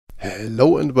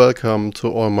Hello and welcome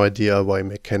to all my DIY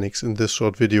mechanics. In this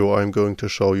short video I'm going to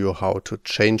show you how to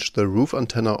change the roof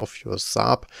antenna of your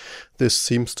Saab. This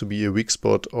seems to be a weak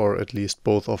spot, or at least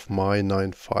both of my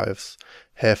 9.5s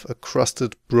have a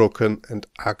crusted, broken and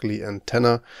ugly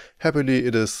antenna. Happily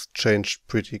it is changed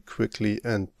pretty quickly,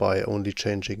 and by only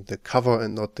changing the cover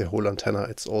and not the whole antenna,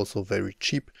 it's also very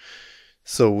cheap.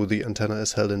 So the antenna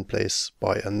is held in place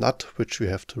by a nut, which you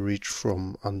have to reach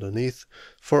from underneath.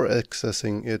 For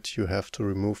accessing it, you have to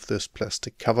remove this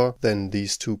plastic cover. Then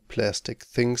these two plastic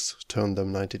things, turn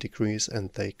them 90 degrees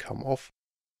and they come off.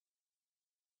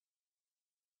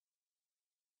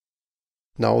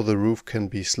 Now the roof can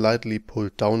be slightly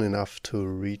pulled down enough to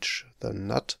reach the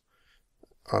nut.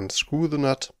 Unscrew the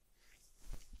nut.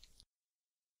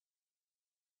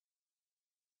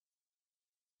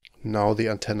 Now the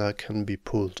antenna can be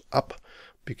pulled up.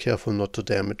 Be careful not to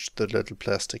damage the little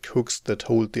plastic hooks that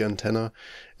hold the antenna,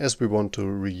 as we want to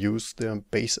reuse the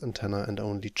base antenna and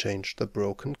only change the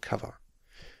broken cover.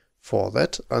 For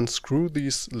that, unscrew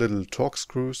these little Torx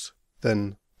screws,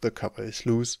 then the cover is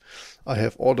loose. I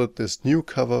have ordered this new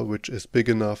cover, which is big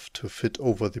enough to fit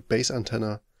over the base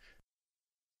antenna.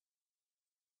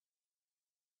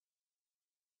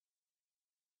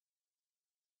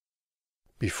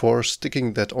 Before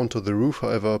sticking that onto the roof,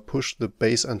 however, push the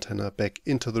base antenna back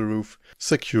into the roof,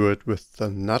 secure it with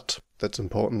the nut. That's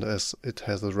important as it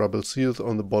has a rubber seal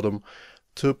on the bottom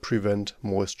to prevent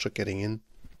moisture getting in.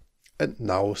 And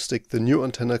now stick the new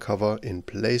antenna cover in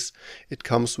place. It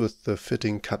comes with the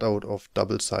fitting cutout of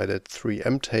double-sided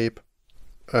 3M tape.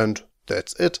 And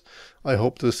that's it. I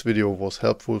hope this video was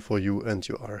helpful for you and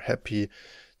you are happy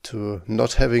to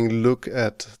not having look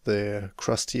at the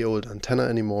crusty old antenna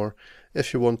anymore.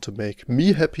 If you want to make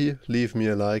me happy, leave me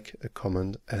a like, a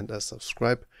comment and a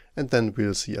subscribe, and then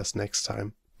we'll see us next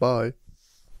time. Bye!